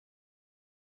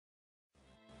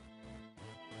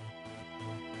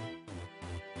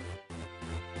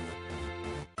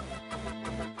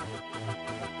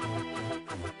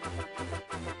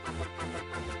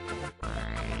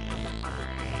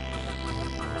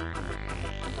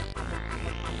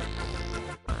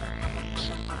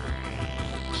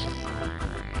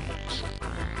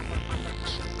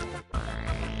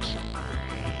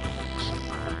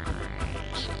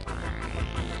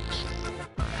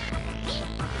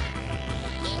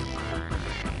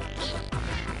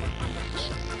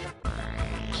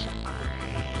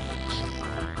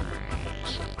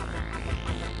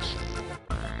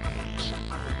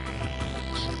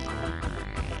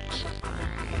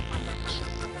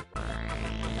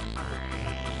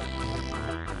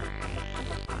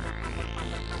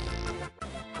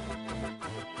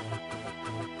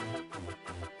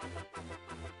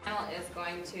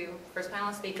first panel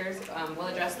of speakers will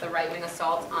address the right-wing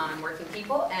assault on working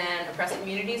people and oppressed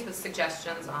communities with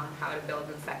suggestions on how to build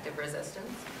an effective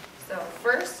resistance. So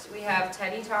first, we have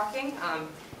Teddy talking.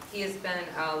 He has been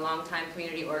a longtime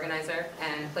community organizer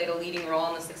and played a leading role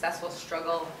in the successful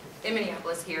struggle in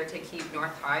Minneapolis here to keep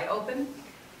North High open.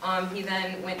 He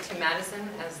then went to Madison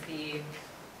as the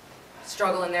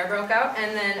struggle in there broke out,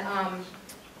 and then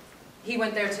he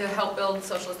went there to help build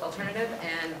Socialist Alternative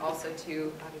and also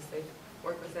to obviously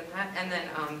work within that, and then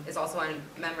is also a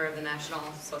member of the National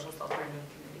Socialist Alternative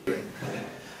Committee.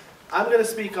 I'm going to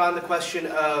speak on the question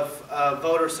of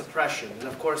voter suppression, and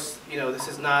of course, you know, this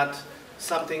is not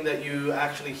something that you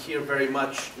actually hear very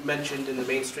much mentioned in the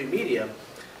mainstream media.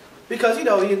 Because, you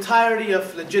know, the entirety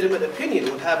of legitimate opinion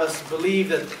would have us believe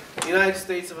that the United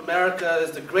States of America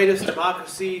is the greatest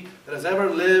democracy that has ever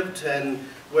lived, and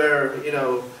where, you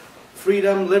know,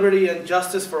 freedom, liberty, and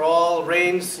justice for all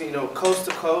reigns, you know, coast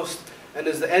to coast, and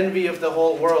is the envy of the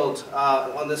whole world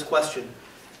on this question.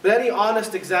 But any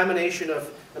honest examination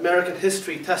of American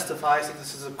history testifies that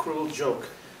this is a cruel joke.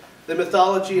 The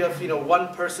mythology of, you know,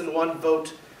 one person, one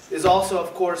vote is also,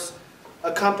 of course,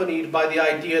 accompanied by the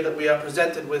idea that we are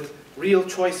presented with real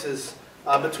choices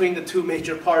between the two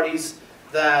major parties,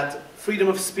 that freedom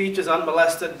of speech is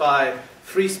unmolested by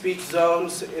free speech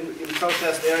zones in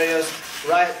protest areas,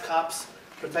 riot cops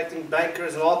protecting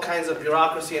bankers, and all kinds of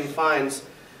bureaucracy and fines,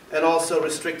 and also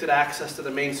restricted access to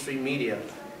the mainstream media.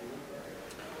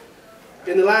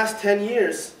 In the last 10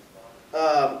 years,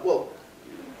 well,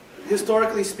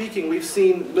 historically speaking, we've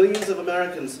seen millions of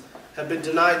Americans have been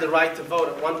denied the right to vote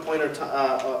at one point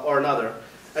or another.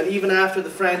 And even after the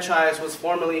franchise was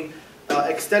formally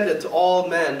extended to all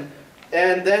men,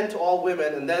 and then to all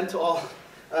women, and then to all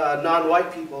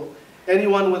non-white people,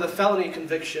 anyone with a felony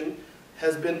conviction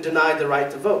has been denied the right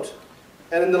to vote.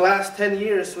 And in the last 10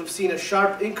 years, we've seen a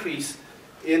sharp increase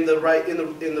in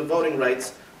the voting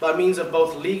rights by means of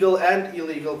both legal and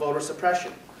illegal voter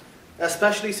suppression.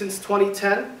 Especially since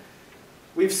 2010,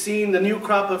 we've seen the new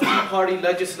crop of Tea Party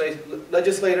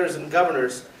legislators and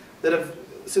governors that have,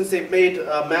 since they've made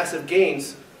massive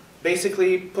gains,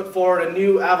 basically put forward a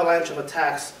new avalanche of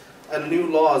attacks and new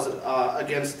laws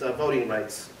against voting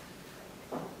rights.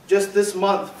 Just this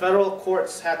month, federal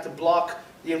courts had to block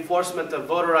the enforcement of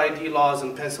voter ID laws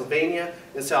in Pennsylvania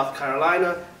and South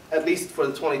Carolina, at least for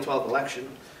the 2012 election.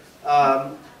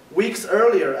 Weeks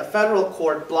earlier, a federal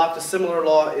court blocked a similar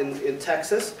law in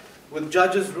Texas, with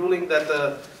judges ruling that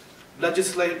the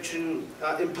legislation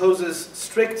imposes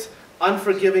strict,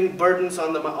 unforgiving burdens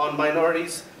on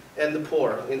minorities and the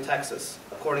poor in Texas,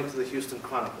 according to the Houston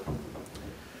Chronicle.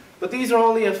 But these are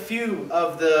only a few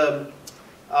of the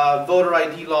voter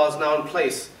ID laws now in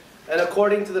place. And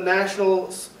according to the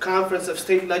National Conference of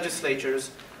State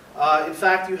Legislatures, in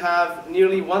fact, you have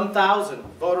nearly 1,000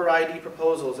 voter ID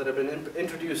proposals that have been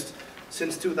introduced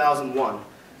since 2001.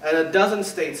 And a dozen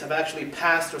states have actually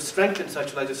passed or strengthened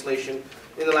such legislation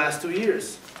in the last 2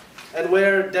 years. And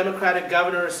where Democratic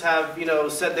governors have, you know,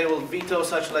 said they will veto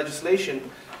such legislation,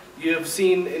 you have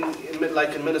seen,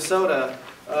 like in Minnesota,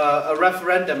 a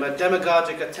referendum, a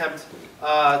demagogic attempt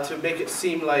to make it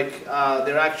seem like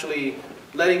they're actually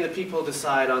letting the people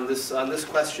decide on this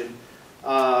question.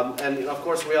 And of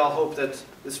course, we all hope that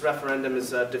this referendum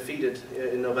is defeated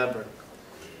in November.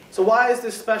 So why is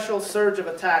this special surge of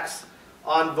attacks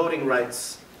on voting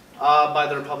rights by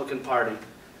the Republican Party?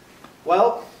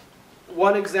 Well,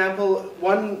 one example,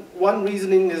 one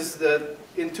reasoning is that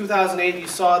in 2008 you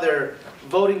saw their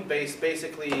voting base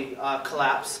basically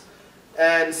collapse,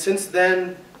 and since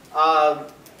then,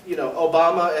 you know,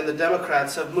 Obama and the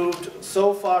Democrats have moved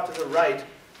so far to the right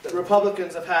that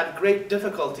Republicans have had great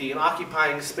difficulty in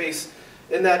occupying space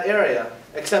in that area,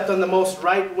 except on the most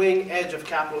right-wing edge of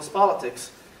capitalist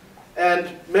politics. And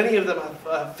many of them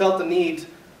have felt the need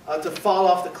to fall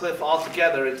off the cliff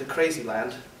altogether into crazy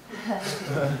land.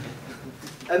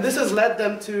 And this has led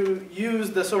them to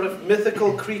use the sort of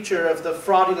mythical creature of the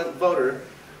fraudulent voter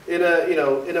in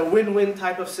a win-win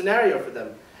type of scenario for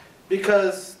them,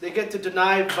 because they get to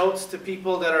deny votes to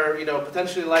people that are, you know,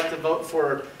 potentially like to vote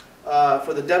for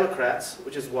the Democrats,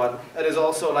 which is one, and is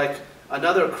also like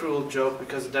another cruel joke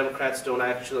because the Democrats don't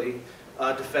actually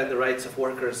defend the rights of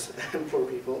workers and poor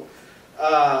people.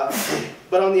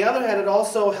 But on the other hand, it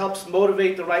also helps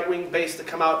motivate the right-wing base to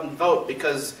come out and vote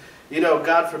because, you know,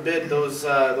 God forbid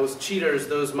those cheaters,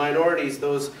 those minorities,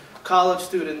 those college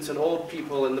students and old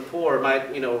people and the poor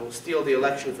might, you know, steal the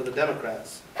election for the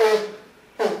Democrats.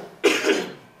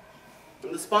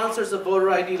 The sponsors of voter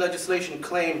ID legislation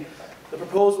claim the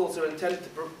proposals are intended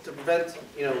to prevent,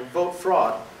 you know, vote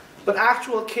fraud. But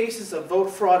actual cases of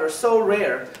vote fraud are so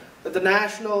rare that the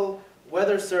National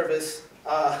Weather Service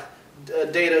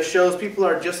data shows people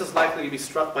are just as likely to be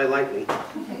struck by lightning.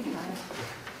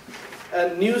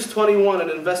 And News 21, an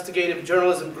investigative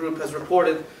journalism group, has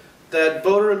reported that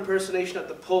voter impersonation at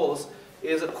the polls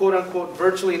is a quote-unquote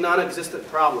virtually non-existent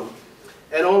problem,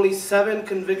 and only 7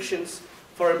 convictions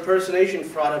for impersonation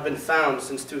fraud have been found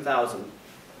since 2000.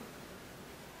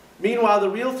 Meanwhile, the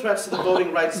real threats to the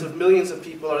voting rights of millions of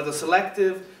people are the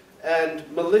selective and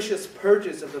malicious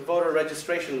purges of the voter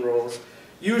registration rolls,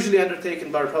 usually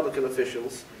undertaken by Republican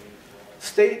officials.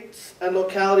 States and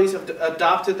localities have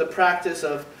adopted the practice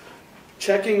of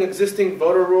checking existing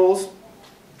voter rolls,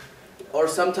 or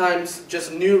sometimes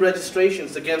just new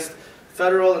registrations against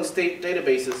federal and state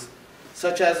databases,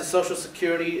 such as the Social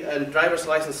Security and driver's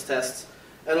license tests,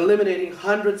 and eliminating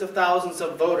hundreds of thousands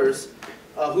of voters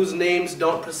whose names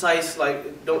don't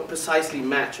precisely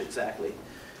match exactly.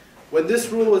 When this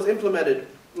rule was implemented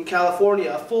in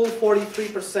California, a full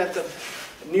 43%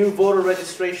 of new voter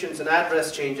registrations and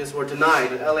address changes were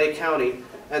denied in LA County,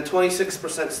 and 26%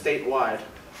 statewide.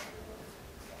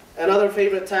 Another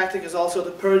favorite tactic is also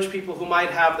to purge people who might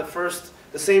have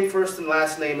the same first and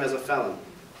last name as a felon.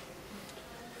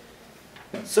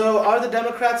 So are the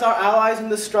Democrats our allies in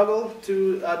this struggle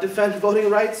to defend voting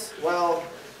rights? Well,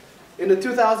 in the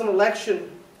 2000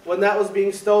 election, when that was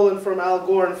being stolen from Al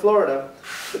Gore in Florida,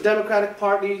 the Democratic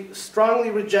Party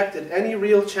strongly rejected any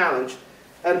real challenge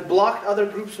and blocked other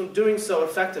groups from doing so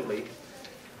effectively.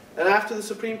 And after the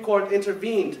Supreme Court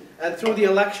intervened and threw the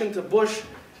election to Bush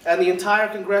and the entire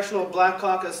Congressional Black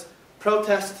Caucus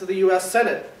protested to the US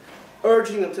Senate,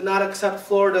 urging them to not accept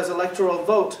Florida's electoral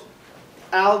vote,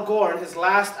 Al Gore, in his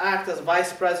last act as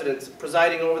vice president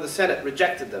presiding over the Senate,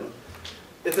 rejected them.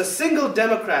 If a single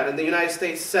Democrat in the United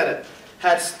States Senate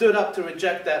had stood up to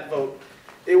reject that vote,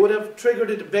 it would have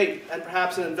triggered a debate and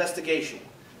perhaps an investigation.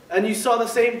 And you saw the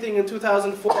same thing in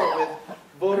 2004 with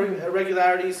voting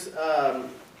irregularities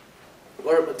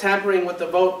or tampering with the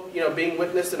vote, being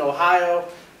witnessed in Ohio,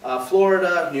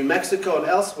 Florida, New Mexico, and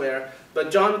elsewhere.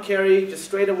 But John Kerry just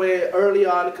straight away, early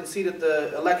on, conceded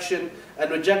the election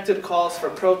and rejected calls for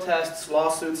protests,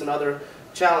 lawsuits, and other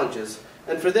challenges.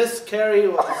 And for this, Kerry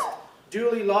was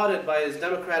duly lauded by his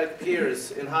Democratic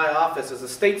peers in high office as a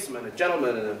statesman, a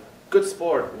gentleman, and a good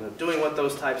sport, doing what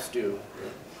those types do.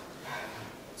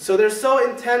 So they're so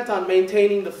intent on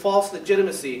maintaining the false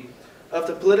legitimacy of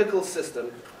the political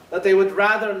system that they would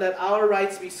rather let our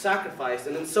rights be sacrificed,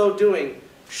 and in so doing,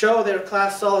 show their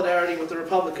class solidarity with the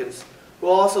Republicans, who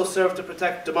also serve to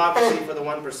protect democracy for the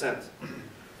 1%.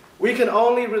 We can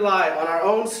only rely on our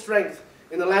own strength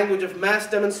in the language of mass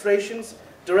demonstrations,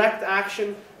 direct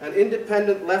action, and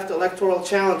independent left electoral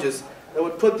challenges that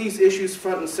would put these issues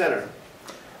front and center.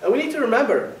 And we need to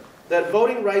remember that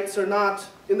voting rights are not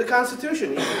in the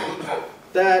Constitution either.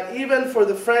 That even for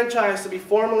the franchise to be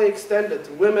formally extended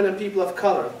to women and people of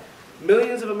color,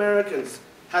 millions of Americans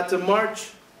had to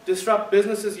march, disrupt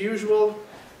business as usual,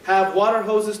 have water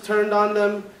hoses turned on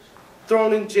them,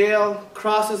 thrown in jail,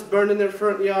 crosses burned in their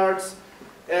front yards,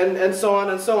 and so on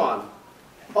and so on.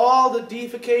 All the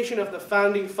deification of the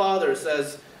Founding Fathers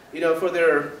as, for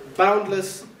their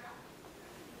boundless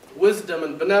wisdom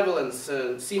and benevolence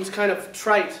seems kind of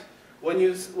trite when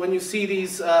you see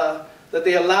these, that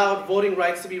they allowed voting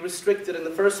rights to be restricted in the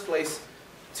first place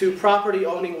to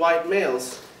property-owning white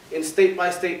males in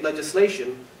state-by-state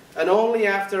legislation, and only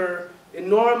after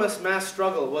enormous mass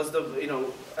struggle was the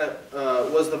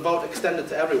vote extended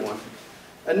to everyone.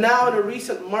 And now in a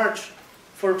recent march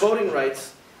for voting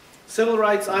rights, civil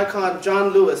rights icon John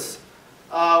Lewis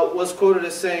was quoted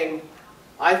as saying,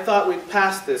 "I thought we'd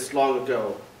passed this long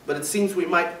ago, but it seems we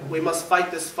must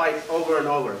fight this fight over and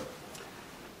over."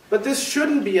 But this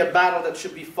shouldn't be a battle that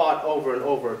should be fought over and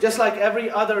over. Just like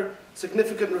every other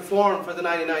significant reform for the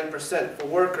 99%, for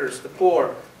workers, the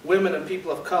poor, women and people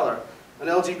of color, and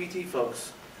LGBT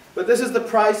folks. But this is the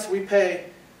price we pay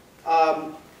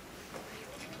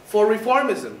for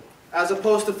reformism, as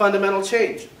opposed to fundamental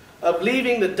change, of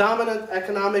leaving the dominant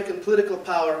economic and political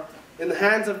power in the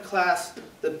hands of a class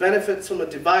that benefits from a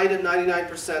divided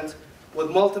 99% with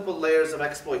multiple layers of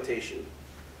exploitation.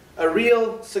 A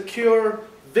real, secure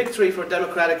victory for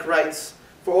democratic rights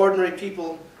for ordinary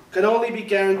people can only be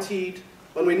guaranteed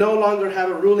when we no longer have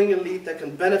a ruling elite that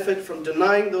can benefit from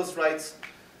denying those rights,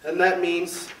 and that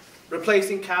means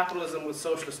replacing capitalism with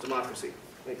socialist democracy.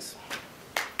 Thanks.